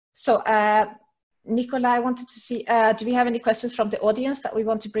So, Nicola, I wanted to see, do we have any questions from the audience that we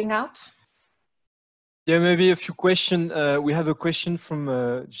want to bring out? Yeah, maybe a few questions. We have a question from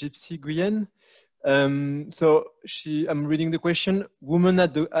Gypsy Guyenne. I'm reading the question. Women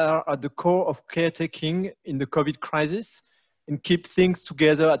are at the core of caretaking in the COVID crisis and keep things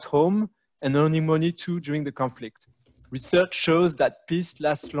together at home and earning money too during the conflict. Research shows that peace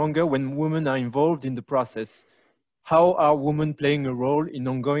lasts longer when women are involved in the process. How are women playing a role in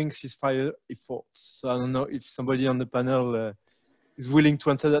ongoing ceasefire efforts? So I don't know if somebody on the panel is willing to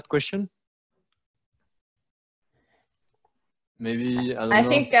answer that question. Maybe, I don't know. I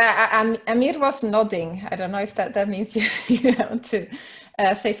think Amir was nodding. I don't know if that means you want to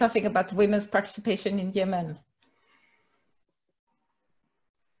say something about women's participation in Yemen.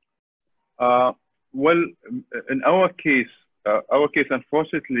 Well, in our case,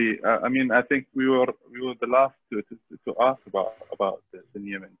 unfortunately, I mean, I think we were the last to ask about this in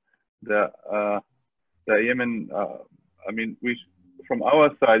Yemen. The Yemen, I mean, from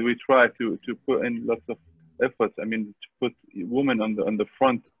our side, we try to put in lots of efforts. I mean, to put women on the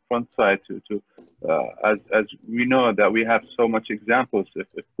front side as we know that we have so much examples.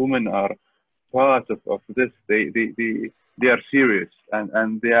 If women are part of this, they are serious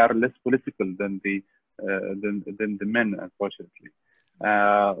and they are less political than the men, unfortunately.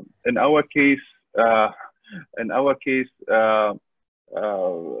 In our case,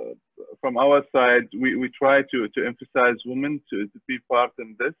 from our side, we try to emphasize women to be part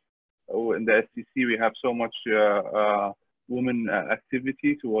in this. In the SCC, we have so much women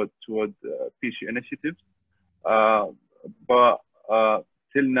activity toward peace initiatives, but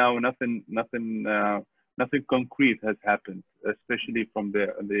till now nothing concrete has happened, especially from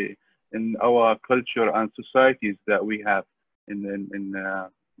in our culture and societies that we have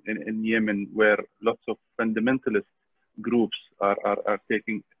in Yemen, where lots of fundamentalist groups are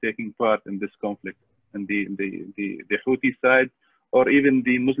taking part in this conflict, and the Houthi side, or even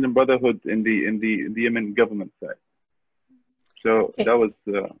the Muslim Brotherhood in the Yemen government side. So that was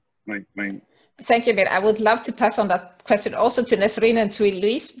my. Thank you, Amir. I would love to pass on that question also to Nesrine and to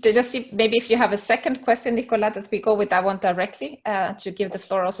Elise. Just see, maybe if you have a second question, Nicola, that we go with that one directly, to give the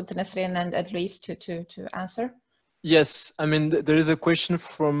floor also to Nesrine and Elise to answer. Yes, I mean, there is a question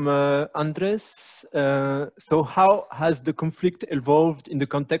from Andres. So how has the conflict evolved in the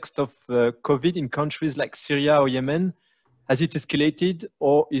context of COVID in countries like Syria or Yemen? Has it escalated,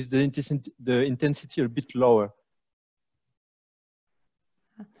 or is the intensity a bit lower?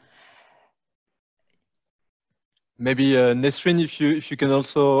 Maybe Nesrine, if you can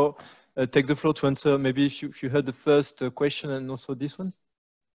also take the floor to answer. Maybe if you heard the first question and also this one.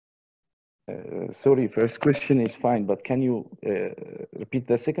 Sorry, first question is fine, but can you repeat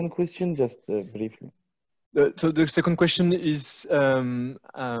the second question just briefly? So the second question is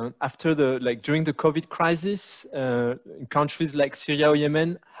after during the COVID crisis, in countries like Syria or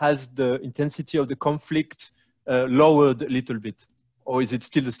Yemen, has the intensity of the conflict lowered a little bit, or is it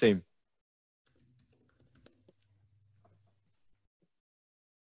still the same?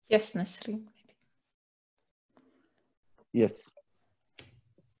 Yes, Nesrine. Yes.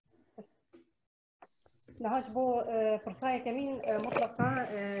 نهاجبو فرصاية كمين مطلقة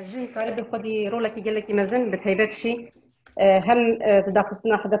جي قارب خدي رولك قال لك مازن بتهيبات شيء هم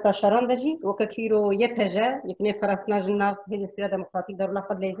تدافعنا حدث شران دجي وكثيرو يتجا يكني فرسنا جنا في السياسة الديمقراطية دولة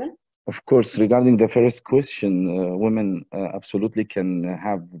قد لازم. Of course, regarding the first question, women absolutely can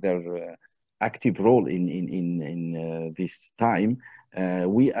have their active role in this time.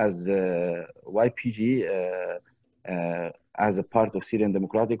 We as YPG, as a part of Syrian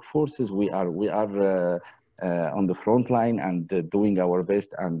Democratic Forces, we are on the front line and doing our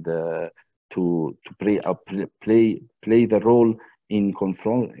best and to play the role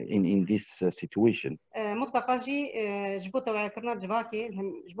in this situation.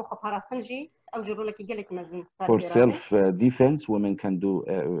 For self-defense, women can do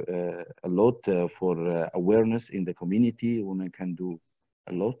a lot. For awareness in the community, women can do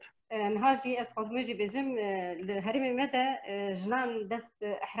a lot. نهاجي أتقدمجي بجم الهرم مدى جنان بس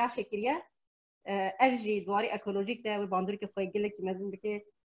إحراشة كريا أجي دواري أكولوجيك ده وباندوري كفاية جلك مازن بكي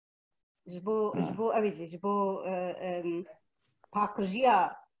جبو أبيجي جبو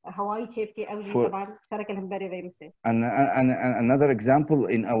باكجيا هواي تشيبكي أوجي طبعا شارك الهمباري في مثل. Another example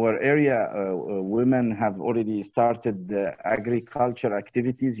in our area, women have already started agriculture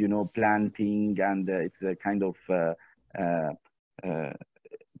activities, you know, planting, and it's a kind of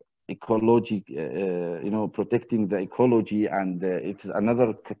ecology, protecting the ecology, and it's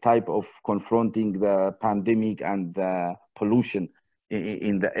another type of confronting the pandemic and the pollution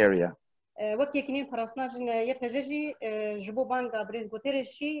in the area. وكي كنين فرصناجن يبججي جبو بانغا بريز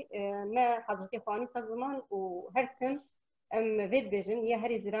بوتيرشي ما حضرتي خواني سازمان وهرتن ام فيد بيجن يا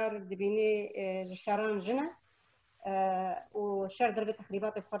هري زرار دبيني جشاران جنة وشار درجة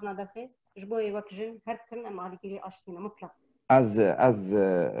تخريبات فرنا داخل جبو يوكجن هرتن ام على كلي اشتينا مطلق as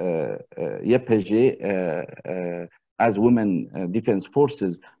YPG as women defense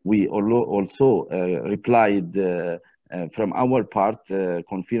forces, we also replied from our part,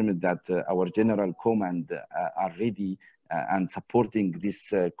 confirmed that our general command are ready and supporting this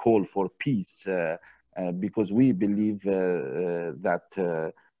call for peace, because we believe that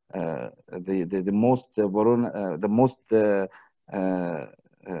the most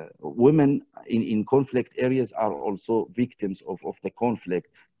women in conflict areas are also victims of the conflict.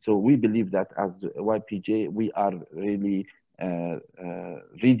 So we believe that as YPJ, we are really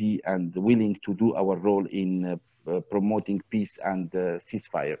ready and willing to do our role in promoting peace and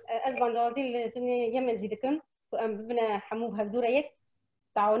ceasefire. يمن زيدكم بنا حموه هالدوريك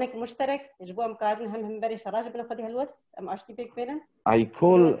تعاونك مشترك جبوا مقارن هم بري شراج بنا خدي هالوسط ام اشتي بيك فعلا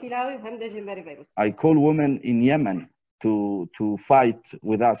I call women in Yemen to fight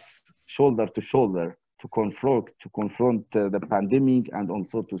with us shoulder to shoulder to confront the pandemic and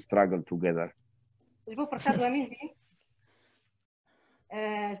also to struggle together. جبوا برساد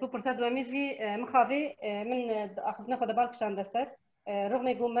واميجي مخابي من اخذنا خد بالك شان دستر رغم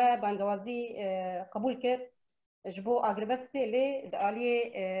يقوم بانغوازي قبول كت جبو اغربستي لي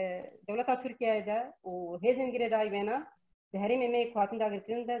دالي دولة تركيا دا وهزن غير داي بينا دهري مي كواتن دا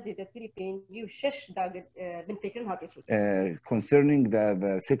غيركن دا زيدتري بين يو شش دا بن فكرن هاكشي. Concerning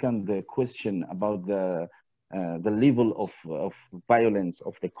the second question about the level of violence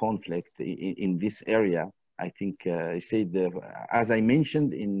of the conflict in this area, I think I said, as I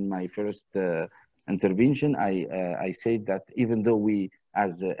mentioned in my first intervention, I said that even though we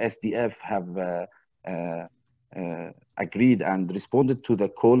as SDF have agreed and responded to the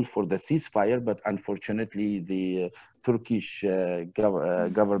call for the ceasefire, but unfortunately the Turkish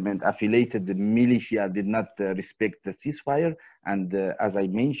government affiliated militia did not respect the ceasefire, and as I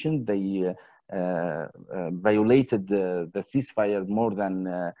mentioned, they violated the ceasefire more than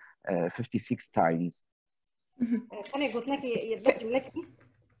 56 times.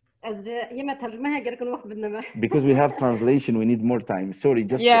 Because we have translation, we need more time. Sorry,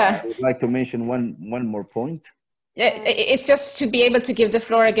 just I would like to mention one more point. Yeah, it's just to be able to give the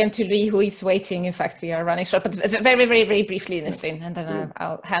floor again to Louis, who is waiting. In fact, we are running short, but very, very, very briefly, Nesrine, and then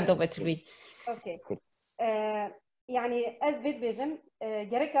I'll hand over to Louis. Okay. يعني أثبت بيجم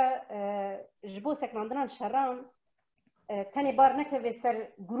جريكا جبو سكندران شران تاني بار نكفي سر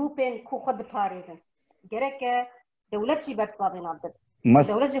جروبين كو خد باريزن جريكا دولتشي برسلافين عبد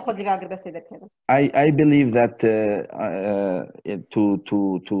دولتشي خد لي بعقر بس كذا. I believe that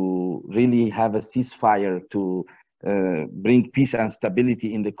to really have a ceasefire to bring peace and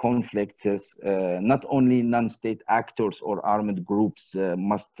stability in the conflict, not only non-state actors or armed groups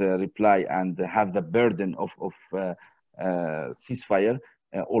must reply and have the burden of ceasefire.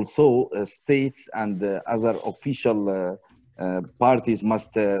 Also, states and other official parties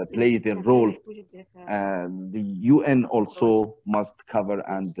must play their role. The UN also must cover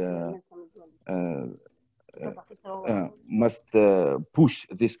and must push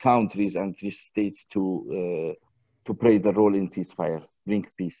these countries and these states to play the role in ceasefire, bring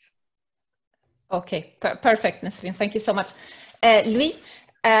peace. Okay, perfect, Nesrine. Thank you so much. Louis,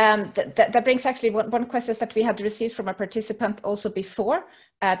 that brings actually one question that we had received from a participant also before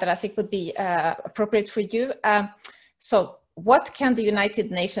that I think would be appropriate for you. So what can the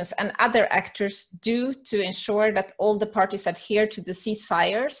United Nations and other actors do to ensure that all the parties adhere to the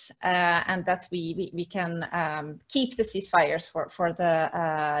ceasefires and that we can keep the ceasefires for the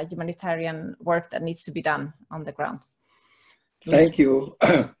humanitarian work that needs to be done on the ground? Thank you.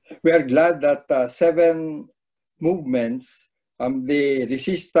 We are glad that 7 movements, the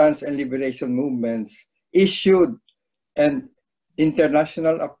resistance and liberation movements, issued an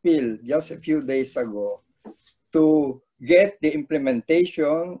international appeal just a few days ago to get the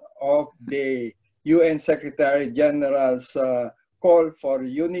implementation of the UN Secretary General's call for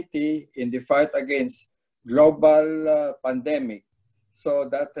unity in the fight against global pandemic. So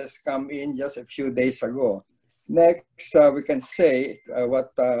that has come in just a few days ago. Next, we can say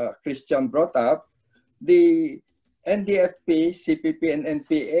what Christian brought up. The NDFP, CPP, and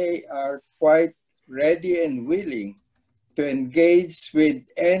NPA are quite ready and willing to engage with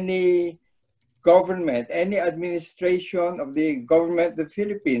any government, any administration of the government of the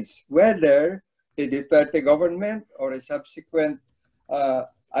Philippines, whether the Duterte government or a subsequent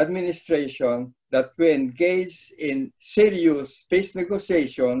administration, that we engage in serious peace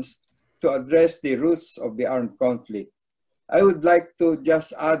negotiations to address the roots of the armed conflict. I would like to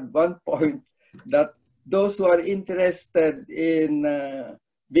just add one point, that those who are interested in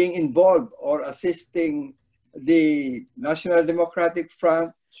being involved or assisting the National Democratic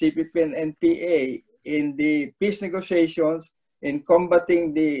Front, CPP and NPA in the peace negotiations in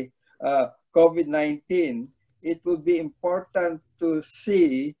combating the COVID-19, it will be important to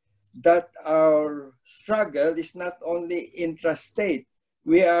see that our struggle is not only intrastate.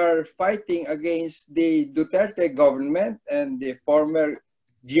 We are fighting against the Duterte government and the former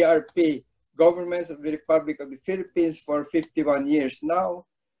GRP governments of the Republic of the Philippines for 51 years now.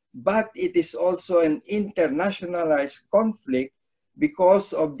 But it is also an internationalized conflict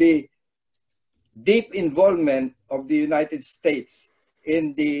because of the deep involvement of the United States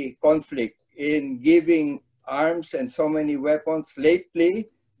in the conflict, in giving arms and so many weapons. Lately,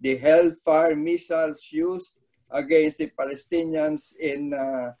 the Hellfire missiles used against the Palestinians in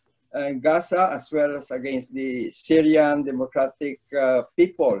Gaza, as well as against the Syrian Democratic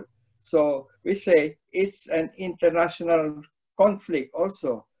people. So we say it's an international conflict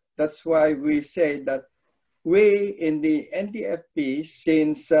also. That's why we say that we in the NDFP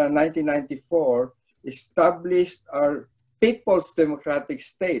since 1994 established our People's Democratic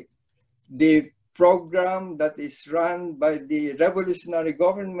State, the program that is run by the revolutionary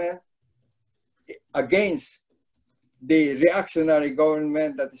government against the reactionary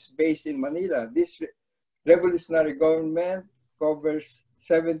government that is based in Manila. This revolutionary government covers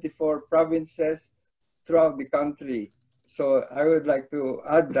 74 provinces throughout the country. So I would like to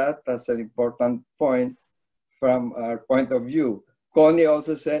add that as an important point from our point of view. Connie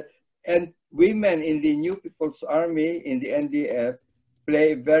also said, and women in the New People's Army, in the NDF,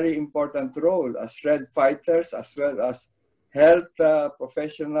 play a very important role as Red Fighters, as well as health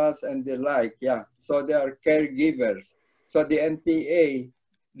professionals and the like. Yeah, so they are caregivers. So the NPA,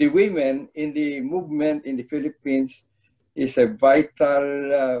 the women in the movement in the Philippines is a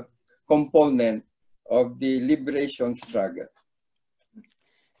vital component of the liberation struggle.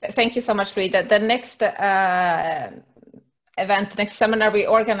 Thank you so much, Louis. The next event, next seminar we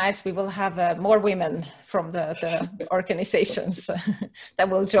organize, we will have more women from the organizations that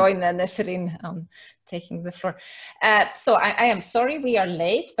will join Nesrine taking the floor. So I am sorry we are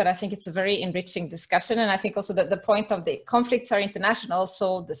late, but I think it's a very enriching discussion. And I think also that the point of the conflicts are international,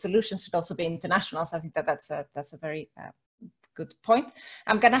 so the solutions should also be international. So I think that that's a very good point.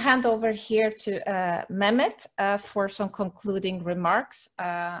 I'm going to hand over here to Mehmet for some concluding remarks,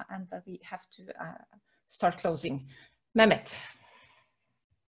 and that we have to start closing. Mehmet.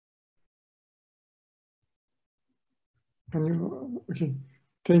 Okay.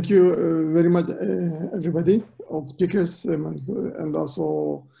 Thank you very much, everybody, all speakers, and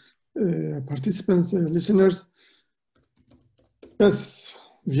also participants, listeners. Yes,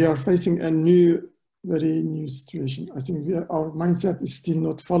 we are facing a very new situation. I think our mindset is still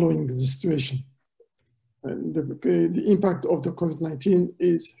not following the situation. And the impact of the COVID-19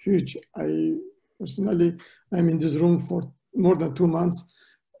 is huge. I personally, I'm in this room for more than 2 months,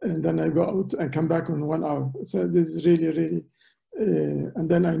 and then I go out and come back in 1 hour. So this is really, and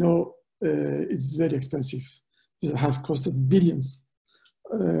then I know it's very expensive. It has costed billions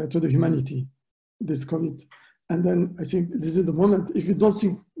to the humanity, this COVID. And then I think this is the moment, if you don't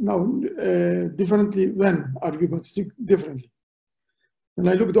think now differently, when are we going to think differently? And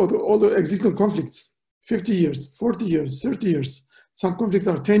I looked at all the existing conflicts, 50 years, 40 years, 30 years. Some conflicts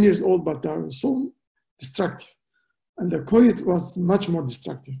are 10 years old, but they are so destructive. And the COVID was much more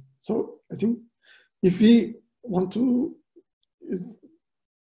destructive. So I think if we want to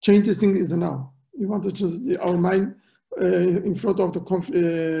change this thing, is now. We want to change our mind in front of the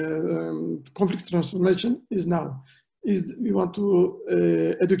conflict transformation is now. We want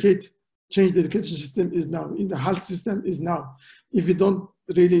to educate, change the education system is now. In the health system is now. If we don't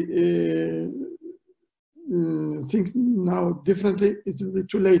really think now differently, it will be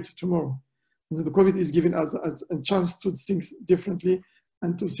too late tomorrow. And so the COVID is giving us a chance to think differently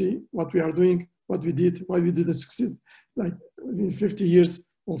and to see what we are doing, what we did, why we didn't succeed. Like in 50 years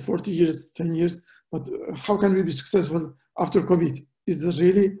or 40 years, 10 years, but how can we be successful after COVID? Is there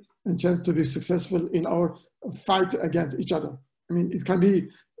really a chance to be successful in our fight against each other? I mean, it can be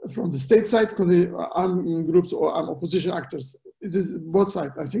from the state side, it can be armed groups or armed opposition actors. This is both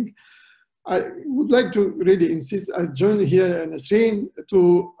sides. I think I would like to really insist, I joined here in Nesrine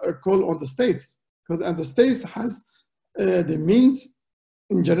to call on the states, because the states has the means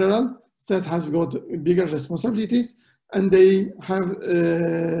in general, states has got bigger responsibilities, and they have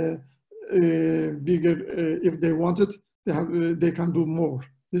bigger, if they wanted, they can do more.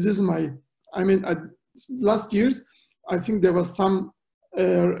 This is my, I mean, last years, I think there was some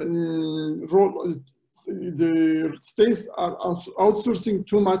role. The states are outsourcing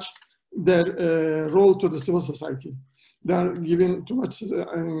too much their role to the civil society. They are giving too much,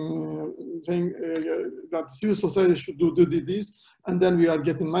 saying that civil society should do this, and then we are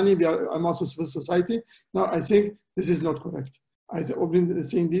getting money. I'm also civil society. Now, I think this is not correct. I've been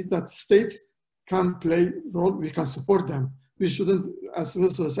saying this, that states can play role, we can support them. We shouldn't, as civil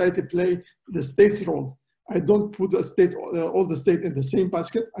society, play the state's role. I don't put a state, all the state in the same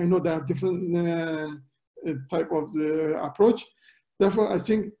basket. I know there are different type of approach. Therefore, I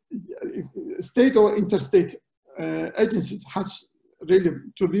think state or interstate agencies have really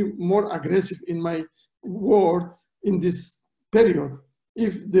to be more aggressive in my word in this period.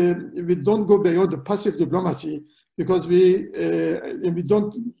 If we don't go beyond the passive diplomacy, because we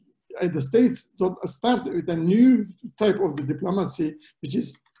don't, the states don't start with a new type of the diplomacy, which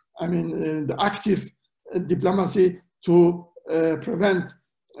is, I mean, the active diplomacy to prevent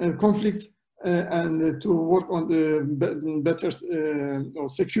conflicts and to work on the better or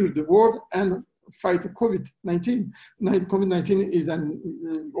secure the world and fight COVID-19. COVID-19 is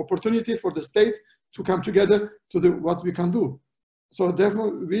an opportunity for the state to come together to do what we can do. So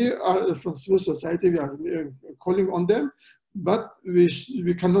therefore, we are from civil society, we are calling on them, but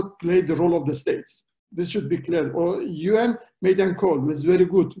we cannot play the role of the states. This should be clear. Or UN made a call, it was very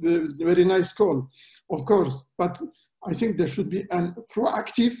good, very nice call, of course, but I think there should be a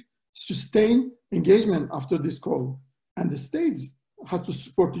proactive, sustained engagement after this call. And the states have to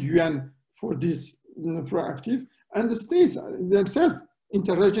support the UN for this proactive, and the states themselves,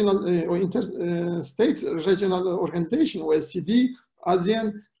 interregional or inter-states regional organization, OECD,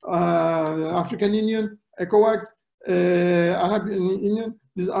 ASEAN, African Union, ECOWAS, Arab Union,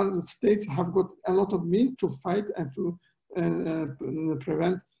 these are the states have got a lot of means to fight and to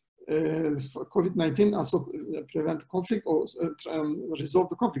prevent COVID-19, also prevent conflict or resolve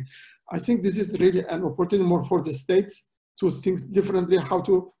the conflict. I think this is really an opportunity more for the states to think differently, how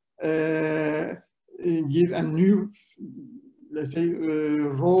to give a new, let's say,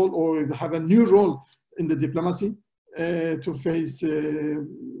 role, or have a new role in the diplomacy to face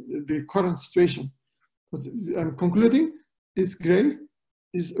the current situation. I'm concluding, it's great,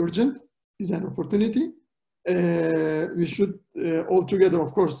 it's urgent, it's an opportunity. We should all together,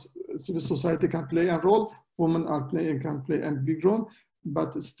 of course, civil society can play a role, women can play a big role,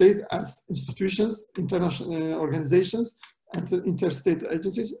 but state as institutions, international organizations, and interstate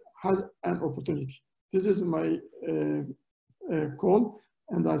agencies has an opportunity. This is my call,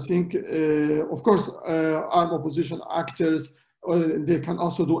 and I think, of course, armed opposition actors, they can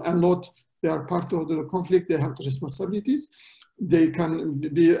also do a lot. They are part of the conflict, they have responsibilities. They can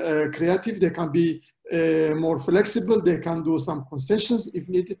be creative, they can be more flexible, they can do some concessions if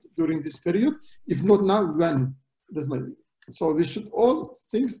needed during this period. If not now, when? That's my view. So we should all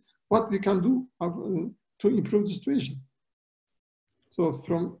think what we can do to improve the situation. So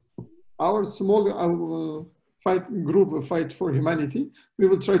from our small group, Fight for Humanity, we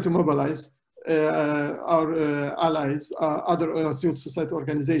will try to mobilize our allies, other civil society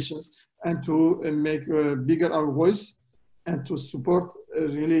organizations, and to make bigger our voice, and to support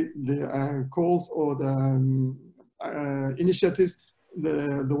really the calls or the initiatives,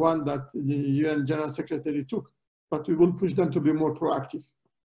 the one that the UN General Secretary took. But we will push them to be more proactive.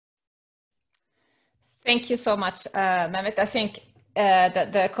 Thank you so much, Mehmet. I think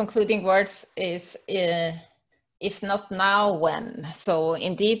the concluding words is, if not now, when? So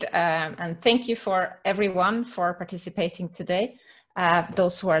indeed, and thank you for everyone for participating today.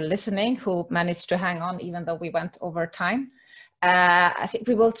 Those who are listening, who managed to hang on even though we went over time. I think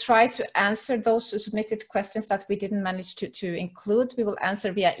we will try to answer those submitted questions that we didn't manage to include. We will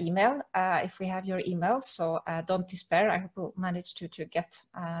answer via email if we have your email, so don't despair. I hope we'll manage to get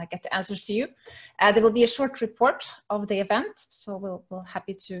the answers to you. There will be a short report of the event, so we'll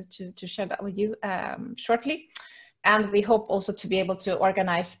happy to share that with you shortly. And we hope also to be able to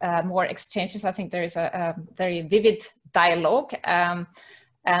organize more exchanges. I think there is a very vivid dialogue,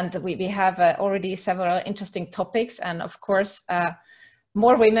 and we have already several interesting topics, and of course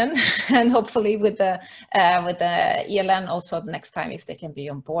more women, and hopefully with the ELN also the next time if they can be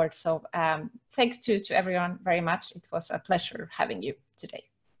on board. So thanks to everyone very much. It was a pleasure having you today.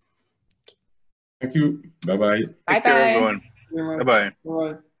 Thank you. Bye bye. Bye bye. Thank you, everyone. Bye bye.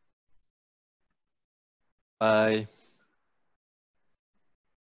 Bye. Bye.